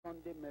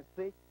Sunday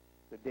message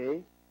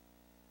today,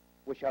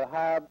 we shall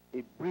have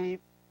a brief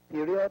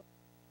period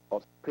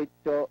of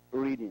scripture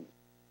reading.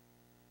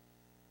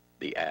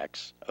 The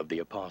Acts of the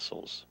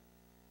Apostles.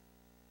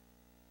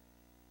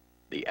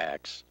 The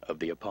Acts of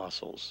the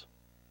Apostles.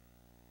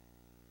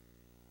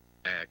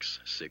 Acts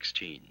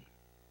 16.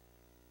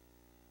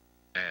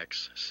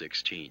 Acts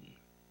 16.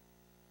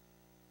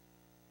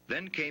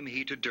 Then came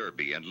he to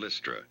Derbe and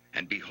Lystra,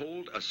 and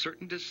behold, a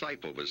certain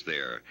disciple was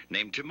there,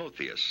 named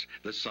Timotheus,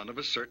 the son of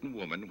a certain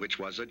woman which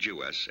was a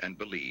Jewess, and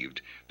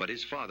believed, but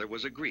his father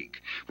was a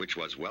Greek, which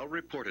was well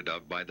reported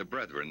of by the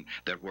brethren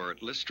that were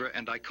at Lystra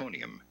and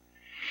Iconium.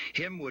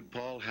 Him would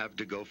Paul have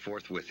to go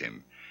forth with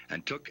him,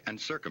 and took and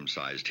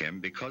circumcised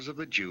him because of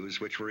the Jews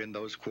which were in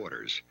those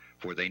quarters,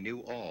 for they knew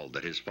all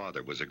that his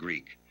father was a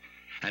Greek.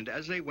 And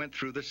as they went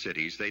through the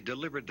cities, they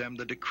delivered them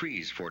the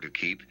decrees for to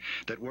keep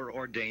that were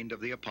ordained of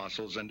the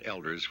apostles and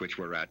elders which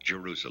were at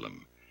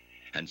Jerusalem.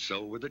 And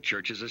so were the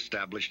churches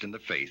established in the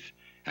faith,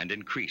 and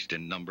increased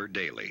in number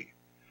daily.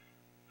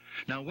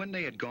 Now when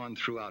they had gone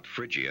throughout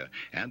Phrygia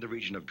and the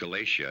region of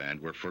Galatia, and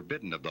were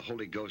forbidden of the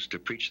Holy Ghost to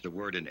preach the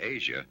word in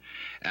Asia,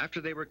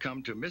 after they were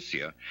come to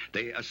Mysia,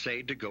 they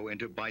essayed to go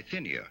into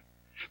Bithynia.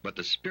 But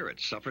the Spirit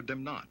suffered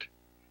them not.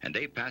 And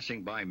they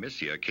passing by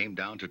Mysia came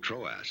down to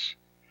Troas.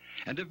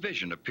 And a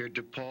vision appeared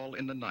to Paul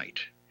in the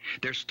night.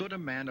 There stood a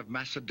man of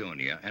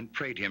Macedonia, and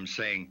prayed him,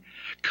 saying,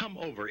 Come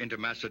over into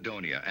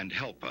Macedonia, and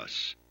help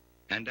us.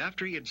 And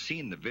after he had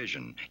seen the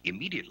vision,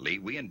 immediately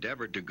we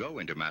endeavored to go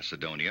into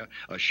Macedonia,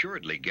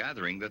 assuredly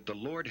gathering that the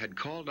Lord had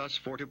called us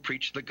for to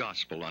preach the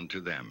gospel unto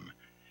them.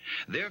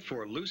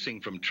 Therefore,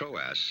 loosing from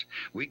Troas,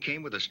 we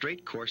came with a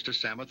straight course to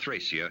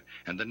Samothracia,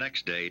 and the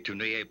next day to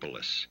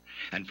Neapolis,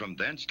 and from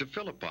thence to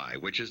Philippi,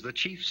 which is the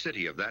chief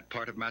city of that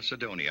part of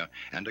Macedonia,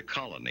 and a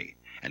colony,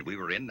 and we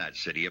were in that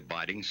city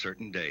abiding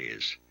certain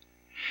days.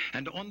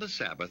 And on the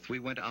Sabbath we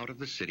went out of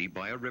the city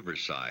by a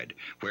riverside,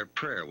 where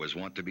prayer was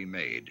wont to be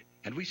made,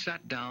 and we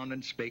sat down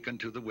and spake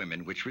unto the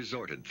women which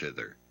resorted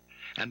thither.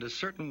 And a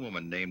certain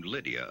woman named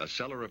Lydia, a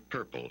seller of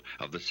purple,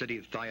 of the city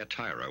of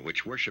Thyatira,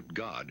 which worshipped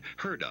God,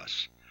 heard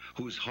us,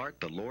 whose heart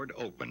the Lord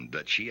opened,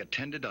 that she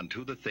attended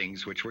unto the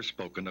things which were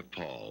spoken of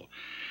Paul.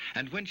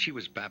 And when she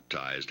was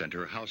baptized, and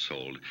her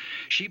household,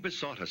 she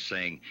besought us,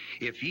 saying,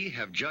 If ye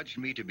have judged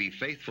me to be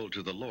faithful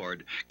to the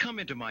Lord, come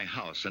into my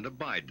house, and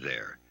abide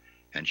there.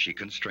 And she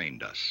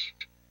constrained us.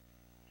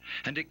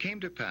 And it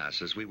came to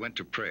pass, as we went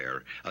to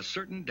prayer, a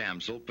certain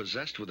damsel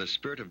possessed with a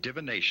spirit of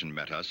divination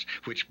met us,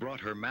 which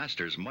brought her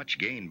masters much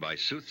gain by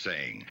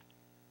soothsaying.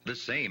 The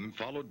same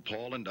followed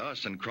Paul and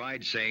us, and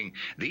cried, saying,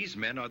 These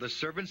men are the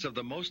servants of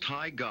the Most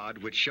High God,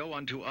 which show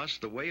unto us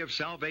the way of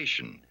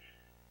salvation.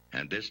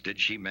 And this did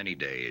she many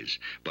days.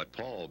 But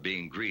Paul,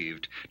 being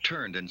grieved,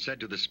 turned and said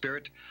to the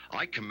spirit,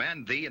 I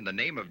command thee in the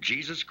name of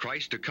Jesus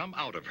Christ to come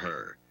out of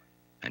her.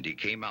 And he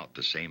came out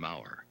the same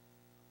hour.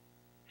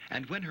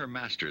 And when her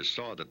masters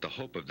saw that the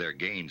hope of their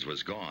gains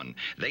was gone,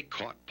 they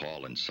caught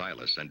Paul and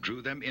Silas, and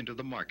drew them into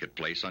the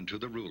marketplace unto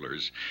the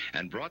rulers,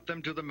 and brought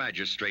them to the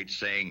magistrates,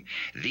 saying,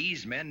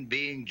 These men,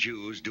 being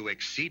Jews, do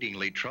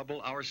exceedingly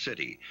trouble our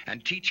city,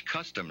 and teach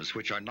customs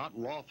which are not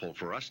lawful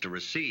for us to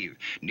receive,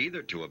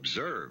 neither to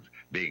observe,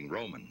 being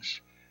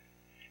Romans.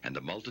 And the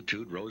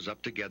multitude rose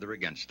up together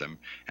against them,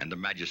 and the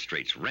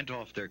magistrates rent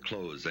off their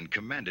clothes, and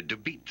commanded to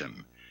beat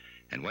them.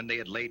 And when they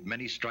had laid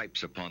many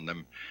stripes upon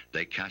them,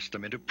 they cast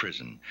them into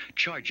prison,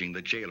 charging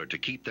the jailer to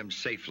keep them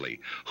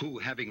safely, who,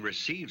 having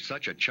received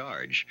such a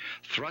charge,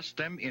 thrust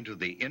them into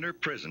the inner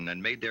prison,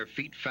 and made their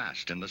feet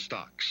fast in the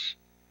stocks.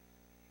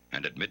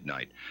 And at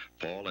midnight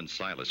Paul and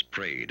Silas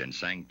prayed, and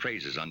sang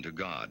praises unto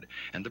God,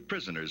 and the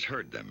prisoners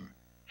heard them.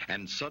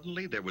 And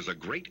suddenly there was a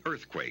great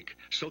earthquake,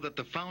 so that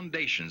the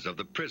foundations of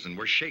the prison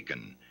were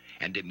shaken.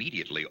 And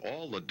immediately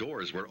all the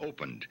doors were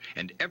opened,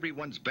 and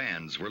everyone's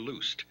bands were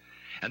loosed.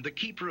 And the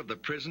keeper of the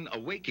prison,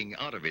 awaking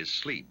out of his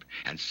sleep,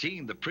 and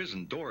seeing the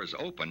prison doors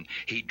open,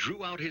 he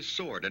drew out his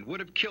sword, and would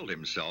have killed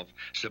himself,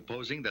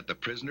 supposing that the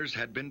prisoners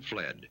had been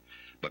fled.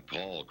 But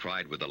Paul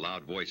cried with a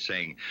loud voice,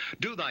 saying,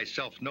 Do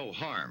thyself no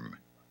harm,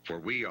 for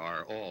we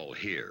are all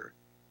here.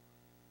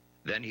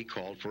 Then he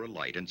called for a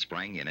light, and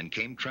sprang in, and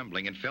came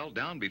trembling, and fell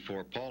down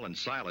before Paul and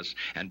Silas,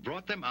 and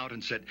brought them out,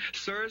 and said,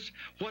 Sirs,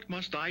 what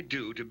must I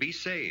do to be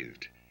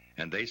saved?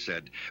 And they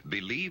said,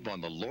 Believe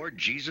on the Lord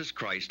Jesus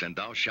Christ, and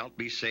thou shalt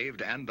be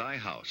saved, and thy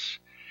house.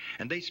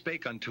 And they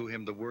spake unto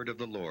him the word of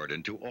the Lord,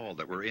 and to all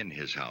that were in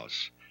his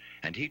house.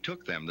 And he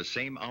took them the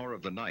same hour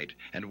of the night,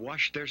 and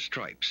washed their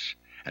stripes,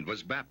 and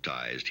was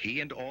baptized, he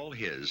and all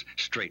his,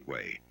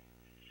 straightway.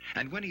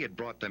 And when he had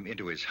brought them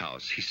into his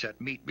house, he set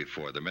meat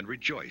before them, and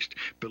rejoiced,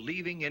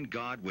 believing in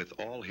God with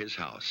all his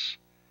house.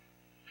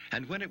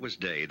 And when it was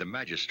day, the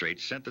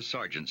magistrates sent the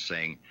sergeants,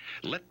 saying,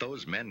 Let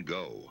those men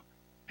go.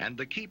 And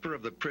the keeper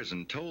of the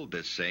prison told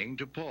this saying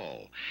to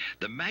Paul,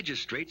 The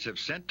magistrates have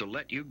sent to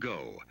let you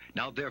go.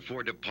 Now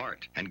therefore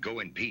depart, and go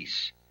in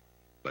peace.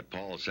 But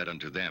Paul said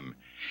unto them,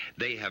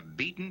 They have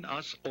beaten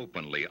us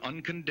openly,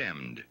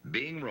 uncondemned,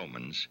 being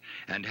Romans,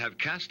 and have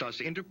cast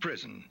us into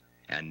prison.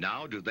 And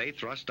now do they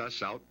thrust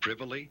us out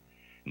privily?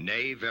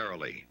 Nay,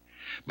 verily.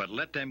 but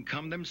let them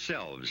come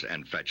themselves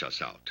and fetch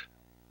us out.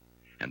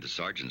 And the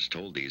sergeants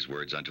told these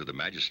words unto the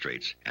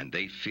magistrates, and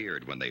they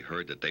feared when they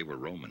heard that they were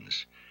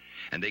Romans.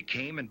 And they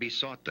came and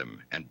besought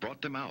them, and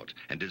brought them out,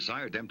 and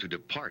desired them to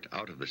depart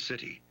out of the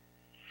city.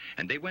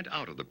 And they went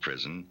out of the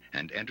prison,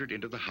 and entered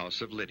into the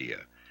house of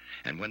Lydia.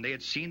 And when they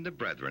had seen the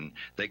brethren,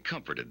 they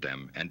comforted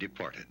them, and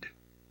departed.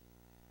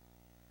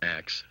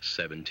 Acts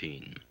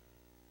 17.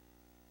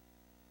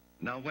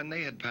 Now when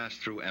they had passed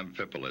through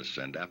Amphipolis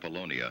and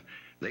Apollonia,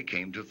 they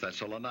came to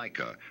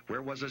Thessalonica,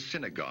 where was a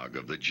synagogue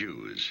of the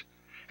Jews.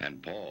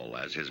 And Paul,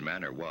 as his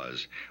manner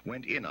was,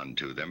 went in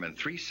unto them, and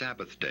 3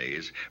 Sabbath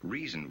days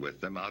reasoned with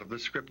them out of the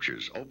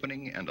Scriptures,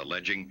 opening and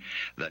alleging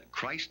that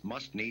Christ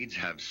must needs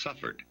have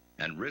suffered,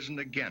 and risen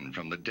again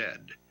from the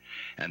dead,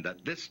 and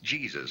that this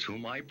Jesus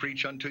whom I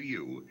preach unto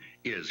you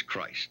is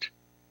Christ.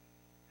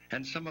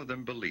 And some of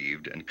them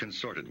believed, and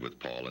consorted with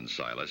Paul and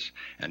Silas,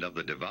 and of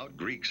the devout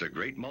Greeks a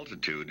great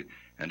multitude,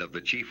 and of the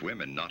chief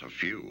women not a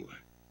few.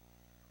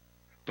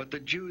 But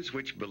the Jews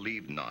which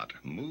believed not,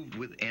 moved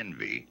with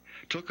envy,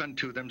 took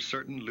unto them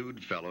certain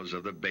lewd fellows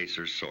of the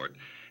baser sort,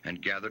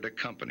 and gathered a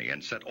company,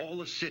 and set all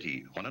the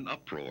city on an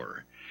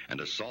uproar,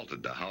 and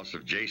assaulted the house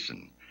of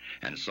Jason,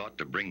 and sought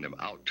to bring them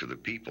out to the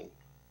people.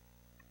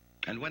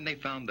 And when they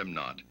found them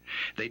not,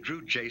 they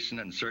drew Jason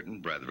and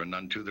certain brethren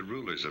unto the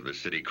rulers of the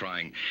city,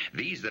 crying,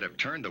 These that have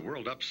turned the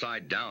world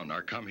upside down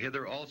are come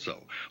hither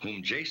also,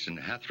 whom Jason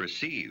hath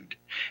received.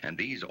 And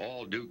these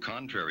all do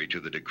contrary to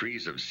the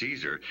decrees of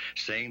Caesar,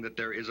 saying that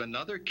there is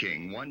another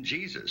king, one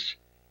Jesus.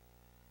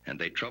 And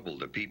they troubled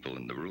the people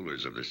and the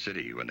rulers of the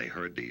city when they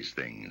heard these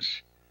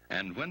things.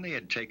 And when they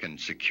had taken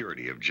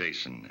security of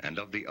Jason and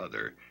of the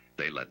other,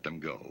 they let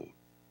them go.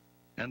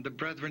 And the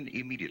brethren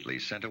immediately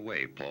sent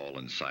away Paul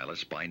and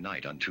Silas by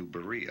night unto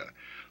Berea,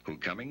 who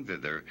coming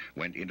thither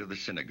went into the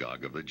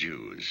synagogue of the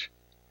Jews.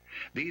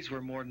 These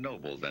were more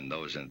noble than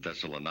those in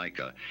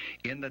Thessalonica,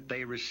 in that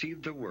they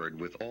received the word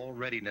with all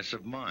readiness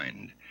of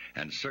mind,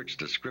 and searched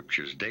the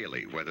Scriptures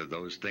daily whether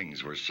those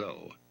things were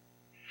so.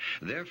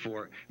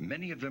 Therefore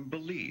many of them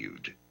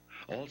believed,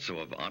 also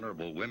of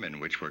honorable women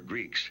which were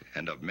Greeks,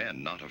 and of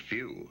men not a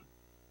few.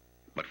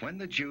 But when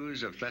the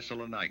Jews of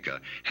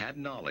Thessalonica had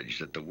knowledge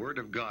that the word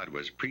of God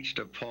was preached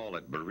of Paul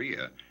at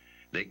Berea,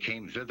 they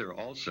came thither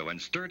also, and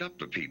stirred up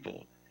the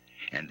people.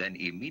 And then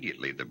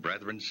immediately the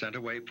brethren sent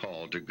away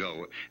Paul to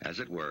go, as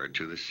it were,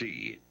 to the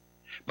sea.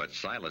 But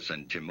Silas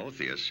and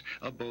Timotheus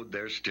abode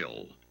there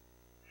still.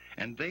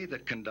 And they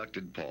that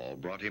conducted Paul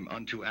brought him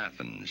unto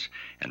Athens,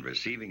 and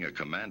receiving a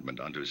commandment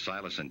unto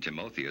Silas and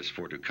Timotheus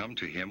for to come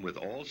to him with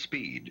all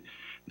speed,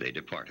 they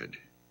departed.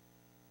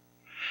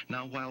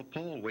 Now while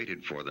Paul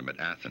waited for them at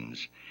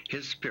Athens,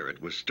 his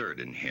spirit was stirred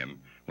in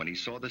him when he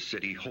saw the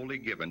city wholly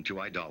given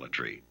to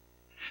idolatry.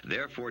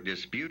 Therefore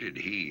disputed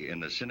he in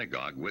the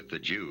synagogue with the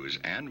Jews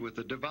and with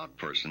the devout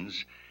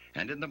persons,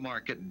 and in the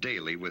market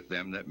daily with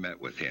them that met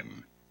with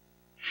him.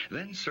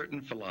 Then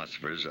certain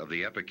philosophers of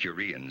the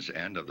Epicureans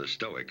and of the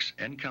Stoics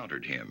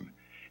encountered him,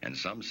 and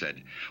some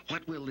said,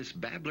 What will this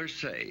babbler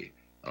say?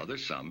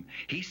 Others some,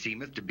 He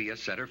seemeth to be a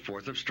setter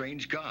forth of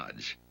strange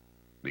gods,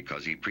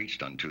 because he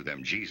preached unto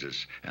them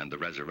Jesus and the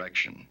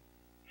resurrection.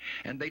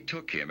 And they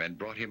took him and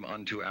brought him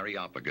unto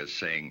Areopagus,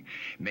 saying,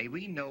 May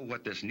we know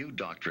what this new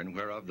doctrine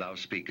whereof thou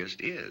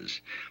speakest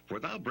is? For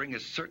thou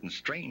bringest certain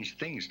strange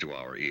things to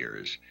our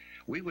ears.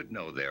 We would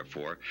know,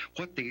 therefore,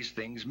 what these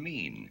things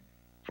mean.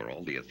 For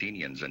all the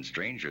Athenians and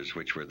strangers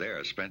which were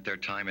there spent their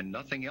time in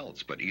nothing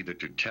else but either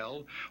to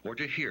tell or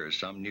to hear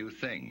some new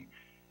thing.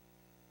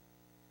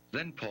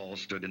 Then Paul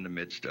stood in the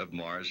midst of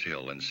Mars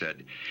Hill, and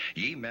said,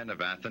 Ye men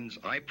of Athens,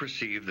 I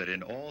perceive that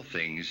in all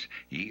things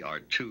ye are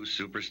too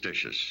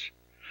superstitious.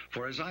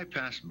 For as I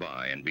passed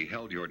by and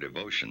beheld your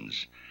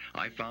devotions,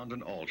 I found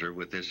an altar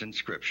with this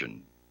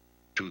inscription,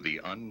 To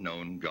the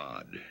unknown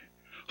God.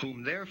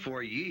 Whom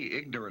therefore ye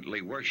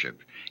ignorantly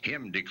worship,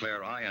 him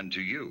declare I unto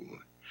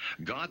you.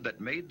 God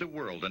that made the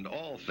world and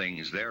all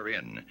things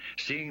therein,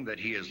 seeing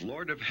that he is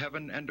Lord of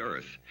heaven and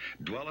earth,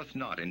 dwelleth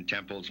not in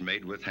temples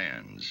made with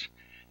hands.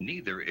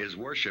 Neither is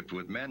worshipped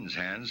with men's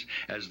hands,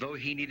 as though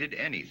he needed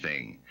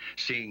anything,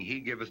 seeing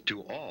he giveth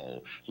to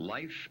all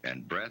life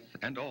and breath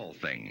and all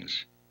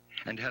things,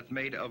 and hath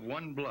made of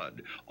one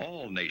blood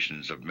all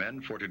nations of men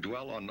for to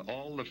dwell on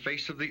all the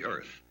face of the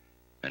earth,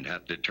 and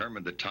hath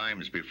determined the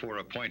times before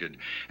appointed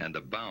and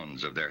the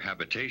bounds of their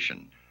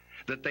habitation,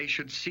 that they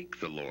should seek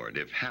the Lord,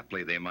 if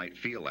haply they might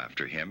feel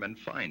after him and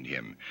find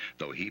him,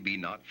 though he be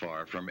not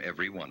far from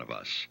every one of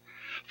us.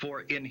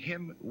 For in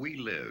him we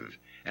live,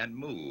 and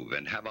move,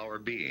 and have our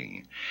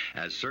being,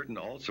 as certain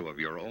also of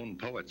your own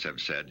poets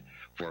have said,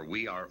 for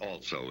we are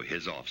also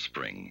his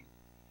offspring.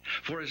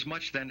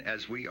 Forasmuch then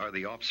as we are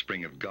the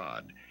offspring of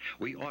God,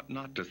 we ought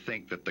not to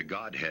think that the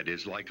Godhead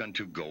is like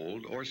unto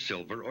gold, or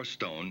silver, or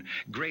stone,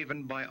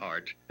 graven by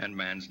art and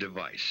man's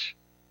device.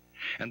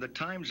 And the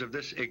times of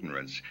this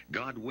ignorance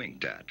God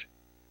winked at,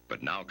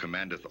 but now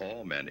commandeth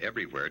all men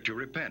everywhere to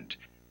repent,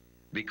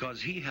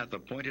 because he hath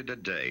appointed a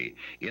day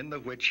in the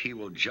which he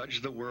will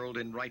judge the world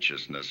in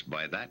righteousness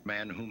by that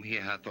man whom he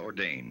hath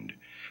ordained,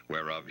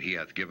 whereof he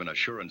hath given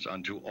assurance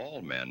unto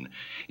all men,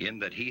 in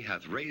that he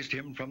hath raised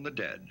him from the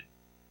dead.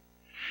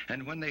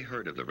 And when they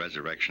heard of the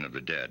resurrection of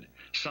the dead,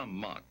 some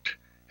mocked,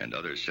 and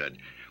others said,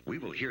 We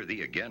will hear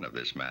thee again of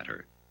this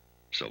matter.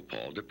 So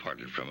Paul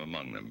departed from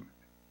among them.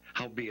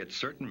 Howbeit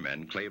certain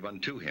men clave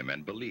unto him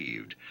and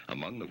believed,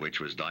 among the which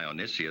was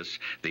Dionysius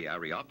the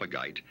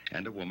Areopagite,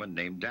 and a woman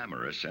named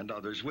Damaris, and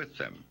others with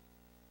them.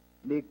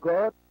 May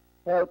God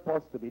help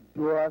us to be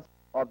doers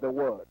of the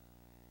word.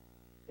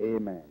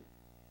 Amen.